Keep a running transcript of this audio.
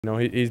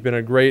He's been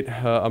a great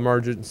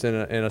emergence and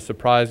a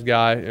surprise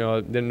guy.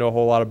 Didn't know a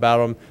whole lot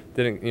about him.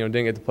 Didn't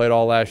get to play it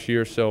all last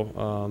year. So,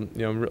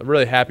 I'm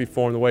really happy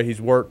for him the way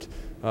he's worked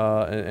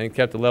and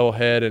kept a level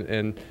head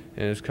and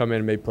has come in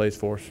and made plays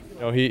for us.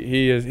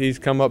 He's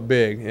come up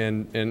big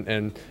and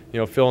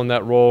filling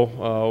that role,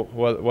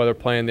 whether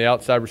playing the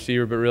outside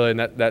receiver, but really in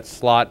that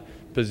slot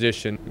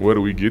position. Where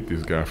do we get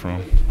this guy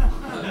from?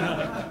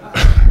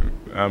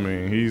 I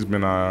mean, he's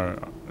been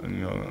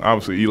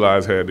obviously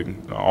Eli's had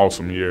an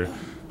awesome year.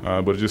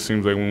 But it just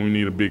seems like when we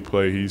need a big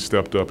play, he's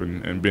stepped up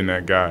and been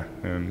that guy.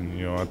 And,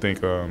 I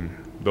think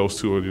those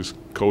two are just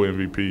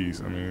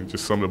co-MVPs. I mean,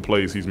 just some of the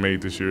plays he's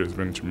made this year has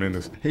been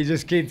tremendous. He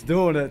just keeps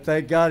doing it.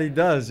 Thank God he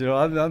does.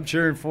 I'm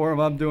cheering for him.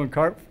 I'm doing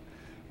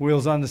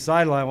cartwheels on the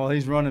sideline while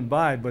he's running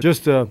by. But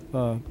just a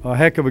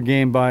heck of a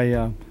game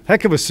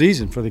heck of a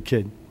season for the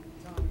kid.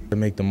 To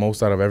make the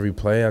most out of every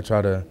play, I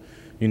try to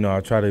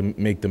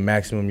make the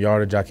maximum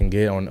yardage I can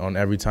get on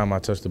every time I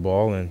touch the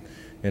ball, and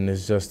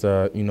it's just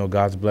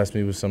God's blessed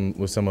me with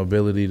some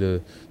ability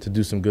to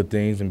do some good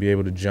things and be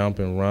able to jump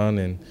and run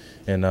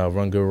and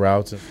run good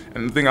routes.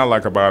 And the thing I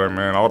like about him,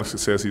 man, all the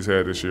success he's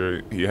had this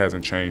year, he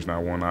hasn't changed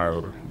not one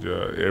iota.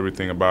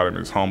 Everything about him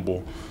is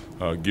humble,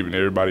 giving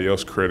everybody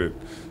else credit.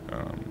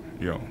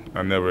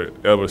 I never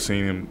ever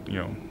seen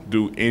him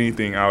do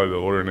anything out of the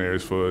ordinary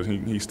as far as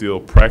he still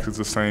practices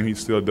the same, he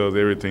still does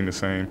everything the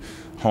same.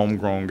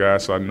 Homegrown guy,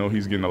 so I know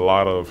he's getting a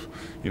lot of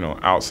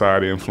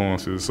outside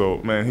influences. So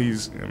man,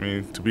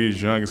 to be as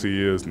young as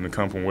he is and to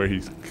come from where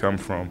he's come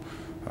from,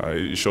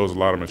 it shows a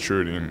lot of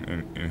maturity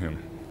in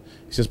him.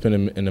 It's just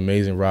been an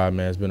amazing ride,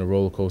 man. It's been a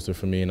roller coaster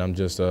for me, and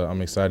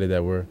I'm excited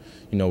that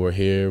we're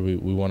here. We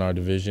won our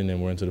division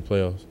and we're into the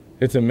playoffs.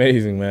 It's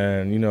amazing,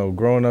 man.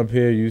 Growing up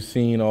here, you've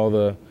seen all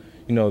the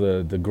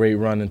the great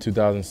run in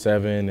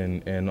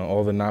 2007 and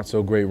all the not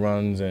so great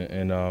runs,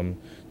 and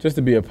just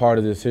to be a part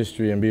of this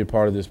history and be a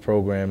part of this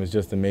program is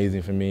just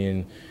amazing for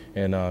me,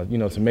 and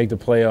to make the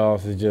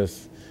playoffs is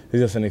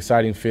just an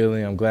exciting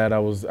feeling. I'm glad I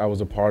was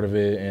a part of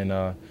it, and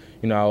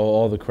I owe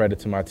all the credit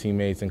to my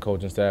teammates and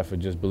coaching staff for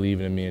just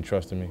believing in me and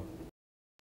trusting me.